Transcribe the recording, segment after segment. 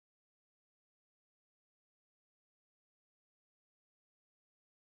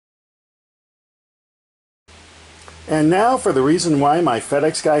And now for the reason why my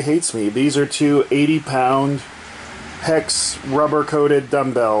FedEx guy hates me. These are two 80-pound hex rubber-coated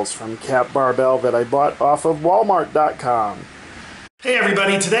dumbbells from Barbell that I bought off of Walmart.com. Hey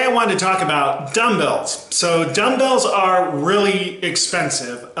everybody, today I wanted to talk about dumbbells. So dumbbells are really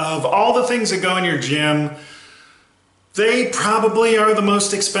expensive. Of all the things that go in your gym, they probably are the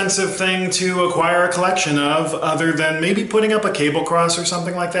most expensive thing to acquire a collection of, other than maybe putting up a cable cross or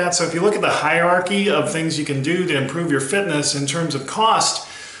something like that. So if you look at the hierarchy of things you can do to improve your fitness in terms of cost,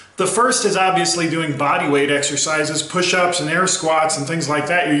 the first is obviously doing body weight exercises, push-ups and air squats and things like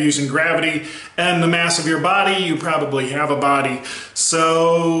that. You're using gravity and the mass of your body. You probably have a body.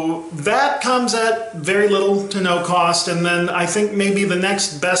 So that comes at very little to no cost. And then I think maybe the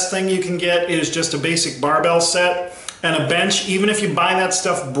next best thing you can get is just a basic barbell set and a bench. Even if you buy that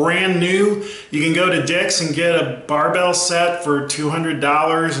stuff brand new, you can go to Dick's and get a barbell set for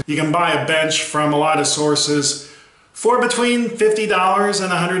 $200. You can buy a bench from a lot of sources for between $50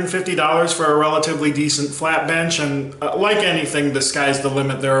 and $150 for a relatively decent flat bench. And like anything, the sky's the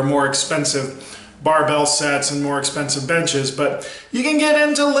limit. There are more expensive barbell sets and more expensive benches, but you can get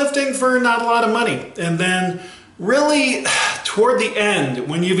into lifting for not a lot of money. And then really toward the end,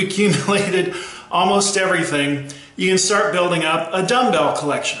 when you've accumulated almost everything, you can start building up a dumbbell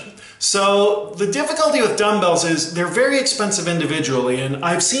collection. So the difficulty with dumbbells is they're very expensive individually, and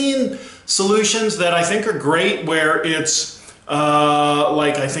I've seen solutions that I think are great where it's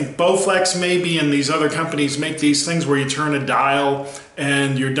like I think Bowflex maybe and these other companies make these things where you turn a dial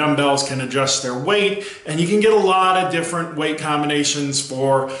and your dumbbells can adjust their weight, and you can get a lot of different weight combinations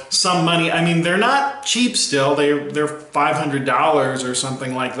for some money. I mean, they're not cheap still. They're $500 or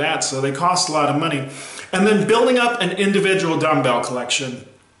something like that, so they cost a lot of money. And then building up an individual dumbbell collection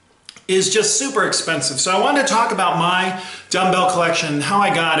is just super expensive. So I wanted to talk about my dumbbell collection, how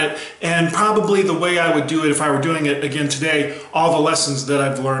I got it, and probably the way I would do it if I were doing it again today, all the lessons that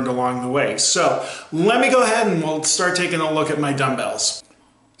I've learned along the way. So let me go ahead and we'll start taking a look at my dumbbells.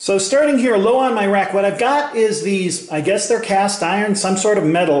 So starting here low on my rack, what I've got is these, I guess they're cast iron, some sort of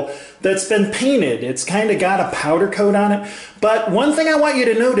metal that's been painted. It's kind of got a powder coat on it. But one thing I want you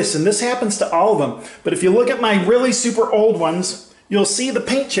to notice, and this happens to all of them, but if you look at my really super old ones, you'll see the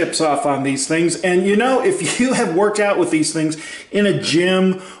paint chips off on these things. And you know, if you have worked out with these things in a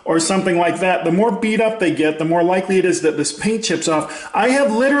gym or something like that, the more beat up they get, the more likely it is that this paint chips off. I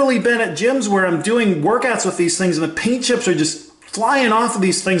have literally been at gyms where I'm doing workouts with these things and the paint chips are just flying off of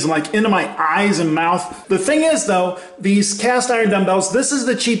these things and like into my eyes and mouth. The thing is though, these cast iron dumbbells, this is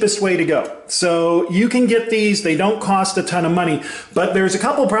the cheapest way to go. So you can get these, they don't cost a ton of money, but there's a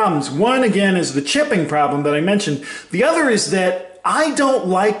couple problems. One again is the chipping problem that I mentioned. The other is that I don't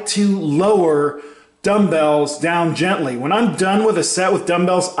like to lower dumbbells down gently. When I'm done with a set with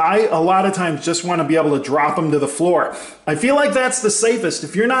dumbbells, I a lot of times just want to be able to drop them to the floor. I feel like that's the safest.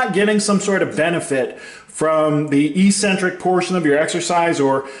 If you're not getting some sort of benefit from the eccentric portion of your exercise,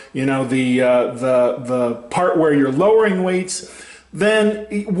 or you know the part where you're lowering weights, then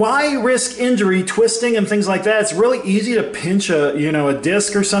why risk injury, twisting and things like that? It's really easy to pinch a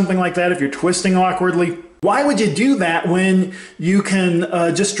disc or something like that if you're twisting awkwardly. Why would you do that when you can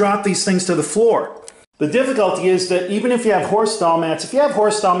just drop these things to the floor? The difficulty is that even if you have horse stall mats, you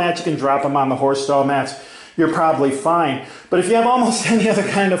can drop them on the horse stall mats. You're probably fine. But if you have almost any other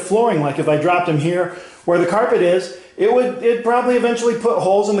kind of flooring, like if I dropped them here where the carpet is, it'd probably eventually put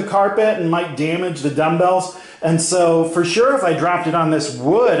holes in the carpet and might damage the dumbbells. And so for sure, if I dropped it on this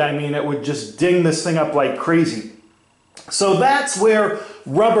wood, I mean, it would just ding this thing up like crazy. So that's where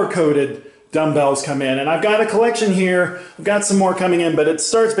rubber-coated dumbbells come in. And I've got a collection here. I've got some more coming in, but it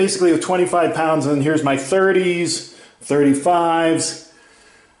starts basically with 25 pounds, and here's my 30s, 35s,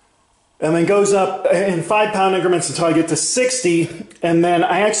 and then goes up in 5-pound increments until I get to 60. And then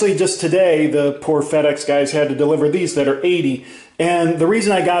I actually just today, the poor FedEx guys had to deliver these that are 80. And the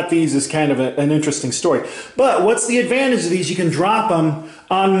reason I got these is kind of an interesting story. But what's the advantage of these? You can drop them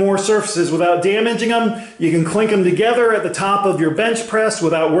on more surfaces without damaging them. You can clink them together at the top of your bench press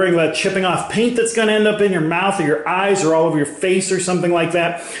without worrying about chipping off paint that's going to end up in your mouth or your eyes or all over your face or something like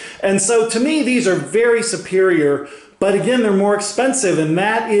that. And so to me, these are very superior. But again, they're more expensive, and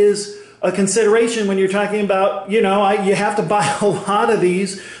that is a consideration when you're talking about, you have to buy a lot of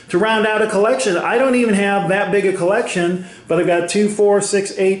these to round out a collection. I don't even have that big a collection, but I've got 2, 4,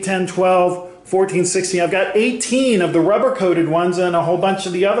 6, 8, 10, 12, 14, 16. I've got 18 of the rubber-coated ones and a whole bunch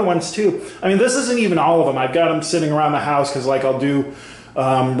of the other ones too. I mean, this isn't even all of them. I've got them sitting around the house because like I'll do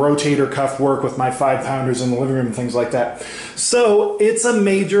rotator cuff work with my 5-pounders in the living room and things like that. So it's a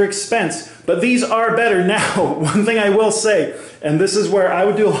major expense. But these are better. Now, one thing I will say, and this is where I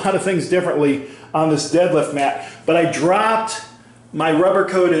would do a lot of things differently. on this deadlift mat, but I dropped my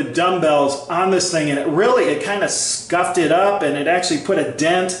rubber-coated dumbbells on this thing, and it kind of scuffed it up, and it actually put a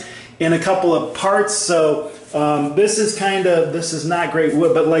dent in a couple of parts. So this is not great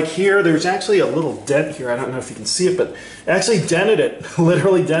wood, but like here, there's actually a little dent here. I don't know if you can see it, but it actually dented it,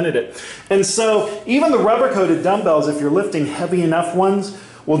 literally dented it. And so even the rubber-coated dumbbells, if you're lifting heavy enough ones,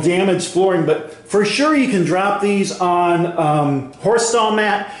 will damage flooring, but for sure you can drop these on horse stall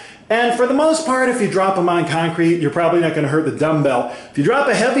mat. And for the most part, if you drop them on concrete, you're probably not going to hurt the dumbbell. If you drop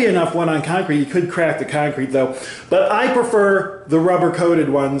a heavy enough one on concrete, you could crack the concrete though. But I prefer the rubber-coated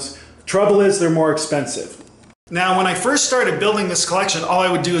ones. Trouble is, they're more expensive. Now, when I first started building this collection, all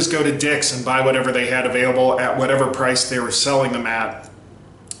I would do is go to Dick's and buy whatever they had available at whatever price they were selling them at.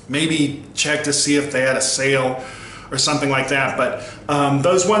 Maybe check to see if they had a sale or something like that. But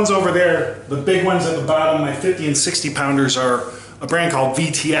those ones over there, the big ones at the bottom, my 50 and 60 pounders, are a brand called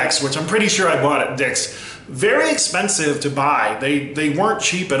VTX, which I'm pretty sure I bought at Dick's. Very expensive to buy. They weren't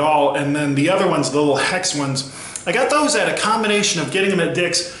cheap at all. And then the other ones, the little hex ones, I got those at a combination of getting them at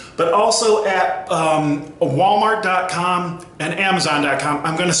Dick's, but also at Walmart.com and Amazon.com.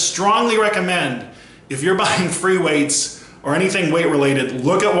 I'm going to strongly recommend, if you're buying free weights or anything weight related,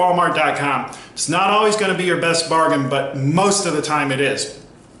 look at Walmart.com. It's not always going to be your best bargain, but most of the time it is.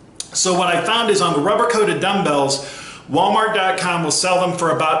 So what I found is on the rubber-coated dumbbells, Walmart.com will sell them for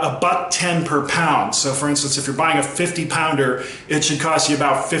about $1.10 per pound. So for instance, if you're buying a 50 pounder, it should cost you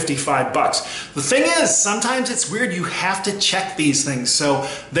about 55 bucks. The thing is, sometimes it's weird, you have to check these things. So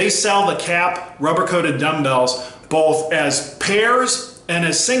they sell the Cap rubber-coated dumbbells both as pairs and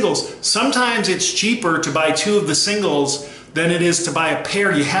as singles. Sometimes it's cheaper to buy two of the singles than it is to buy a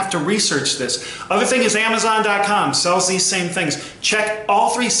pair. You have to research this. Other thing is Amazon.com sells these same things. Check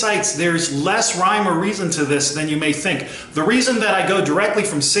all three sites. There's less rhyme or reason to this than you may think. The reason that I go directly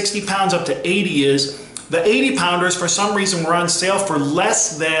from 60 pounds up to 80 is the 80 pounders for some reason were on sale for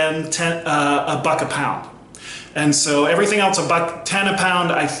less than $1 a pound. And so everything else $1.10 a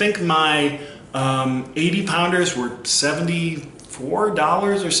pound. I think my 80 pounders were $74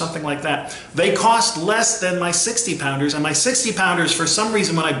 or something like that. They cost less than my 60 pounders, and my 60 pounders, for some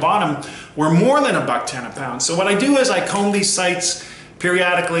reason when I bought them, were more than $1.10 a pound. So what I do is I comb these sites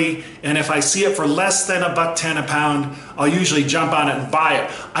periodically, and if I see it for less than $1.10 a pound, I'll usually jump on it and buy it.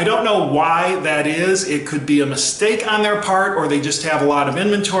 I don't know why that is. It could be a mistake on their part, or they just have a lot of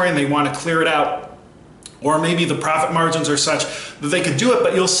inventory and they want to clear it out. Or maybe the profit margins are such that they could do it,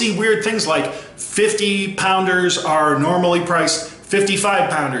 but you'll see weird things like 50 pounders are normally priced, 55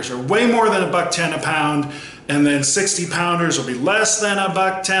 pounders are way more than $1.10 a pound, and then 60 pounders will be less than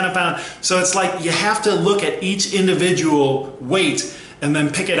 $1.10 a pound. So it's like you have to look at each individual weight and then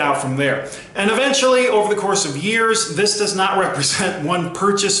pick it out from there. And eventually, over the course of years, this does not represent one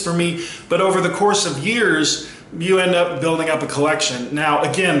purchase for me, but over the course of years, you end up building up a collection. Now,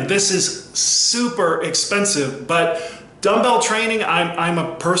 again, this is super expensive, but dumbbell training, I'm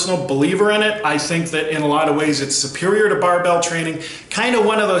a personal believer in it. I think that in a lot of ways it's superior to barbell training. Kind of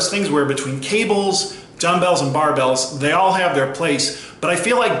one of those things where between cables, dumbbells, and barbells, they all have their place. But I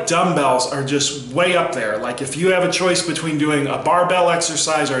feel like dumbbells are just way up there. Like if you have a choice between doing a barbell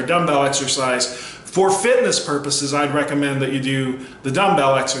exercise or a dumbbell exercise, for fitness purposes, I'd recommend that you do the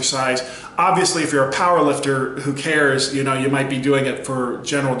dumbbell exercise. Obviously, if you're a power lifter, who cares? You know, you might be doing it for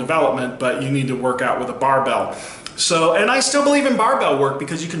general development, but you need to work out with a barbell. So, and I still believe in barbell work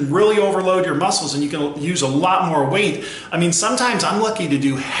because you can really overload your muscles and you can use a lot more weight. I mean, sometimes I'm lucky to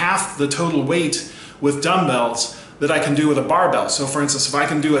do half the total weight with dumbbells that I can do with a barbell. So for instance, if I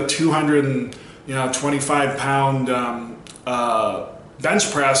can do a 225 pound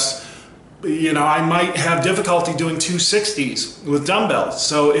bench press, you know, I might have difficulty doing 260s with dumbbells.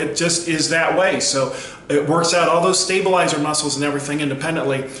 So it just is that way. So it works out all those stabilizer muscles and everything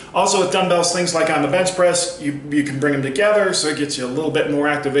independently. Also with dumbbells, things like on the bench press, you can bring them together, so it gets you a little bit more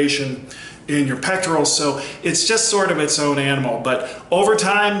activation in your pectorals. So it's just sort of its own animal. But over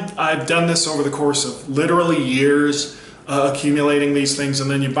time, I've done this over the course of literally years, accumulating these things,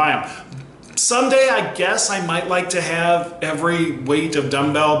 and then you buy them. Someday, I guess I might like to have every weight of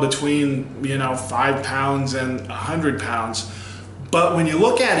dumbbell between, 5 pounds and 100 pounds. But when you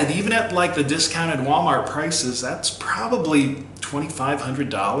look at it, even at like the discounted Walmart prices, that's probably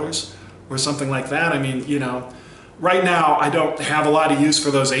 $2,500 or something like that. I mean, right now I don't have a lot of use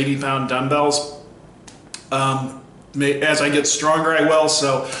for those 80-pound dumbbells. As I get stronger, I will.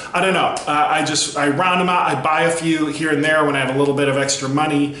 So I don't know. I round them out. I buy a few here and there when I have a little bit of extra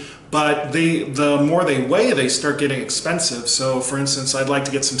money. But the more they weigh, they start getting expensive. So for instance, I'd like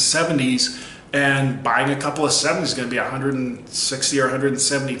to get some 70s and buying a couple of 70s is going to be 160 or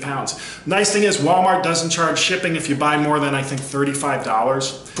 170 pounds. Nice thing is Walmart doesn't charge shipping if you buy more than, I think,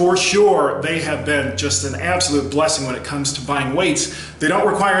 $35. For sure, they have been just an absolute blessing when it comes to buying weights. They don't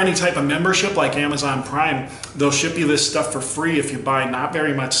require any type of membership like Amazon Prime. They'll ship you this stuff for free if you buy not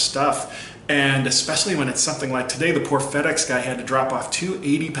very much stuff. And especially when it's something like today, the poor FedEx guy had to drop off 2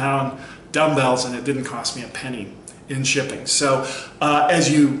 80-pound dumbbells and it didn't cost me a penny in shipping. So as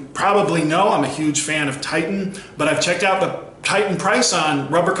you probably know, I'm a huge fan of Titan, but I've checked out the Titan price on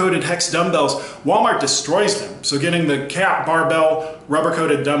rubber-coated hex dumbbells. Walmart destroys them. So getting the Cap Barbell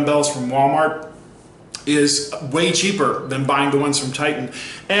rubber-coated dumbbells from Walmart is way cheaper than buying the ones from Titan.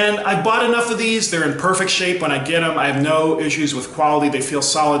 And I bought enough of these. They're in perfect shape when I get them. I have no issues with quality. They feel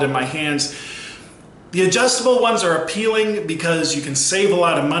solid in my hands. The adjustable ones are appealing because you can save a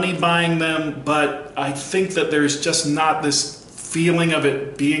lot of money buying them, but I think that there's just not this feeling of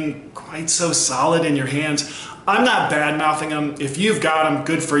it being quite so solid in your hands. I'm not bad-mouthing them. If you've got them,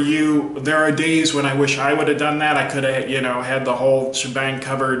 good for you. There are days when I wish I would have done that. I could have, had the whole shebang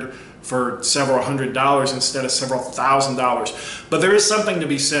covered for several $100s instead of several $1,000s. But there is something to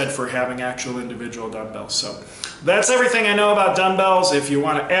be said for having actual individual dumbbells. So that's everything I know about dumbbells. If you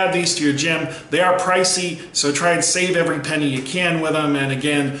want to add these to your gym, they are pricey, so try and save every penny you can with them. And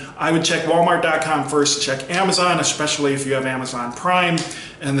again, I would check Walmart.com first, check Amazon, especially if you have Amazon Prime,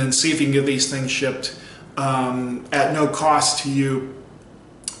 and then see if you can get these things shipped at no cost to you,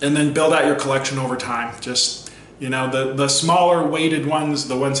 and then build out your collection over time. Just, the smaller weighted ones,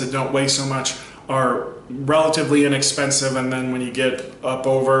 the ones that don't weigh so much, are relatively inexpensive, and then when you get up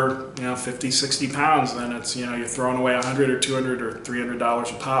over 50, 60 pounds, then it's you're throwing away $100 or $200 or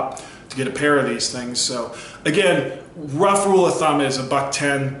 $300 a pop to get a pair of these things. So again, rough rule of thumb is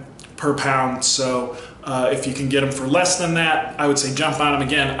 $1.10 per pound. So if you can get them for less than that, I would say jump on them.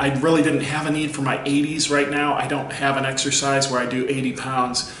 Again, I really didn't have a need for my 80s right now. I don't have an exercise where I do 80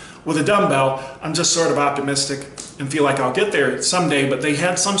 pounds with a dumbbell. I'm just sort of optimistic and feel like I'll get there someday, but they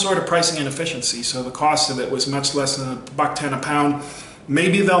had some sort of pricing inefficiency, so the cost of it was much less than $1.10 a pound.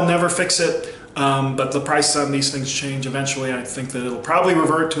 Maybe they'll never fix it, but the prices on these things change eventually. I think that it'll probably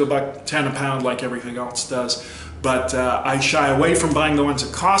revert to $1.10 a pound like everything else does. But I shy away from buying the ones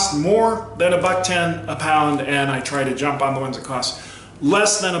that cost more than $1.10 a pound, and I try to jump on the ones that cost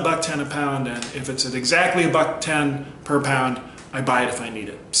less than $1.10 a pound, and if it's at exactly $1.10 per pound, I buy it if I need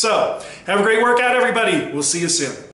it. So, have a great workout, everybody. We'll see you soon.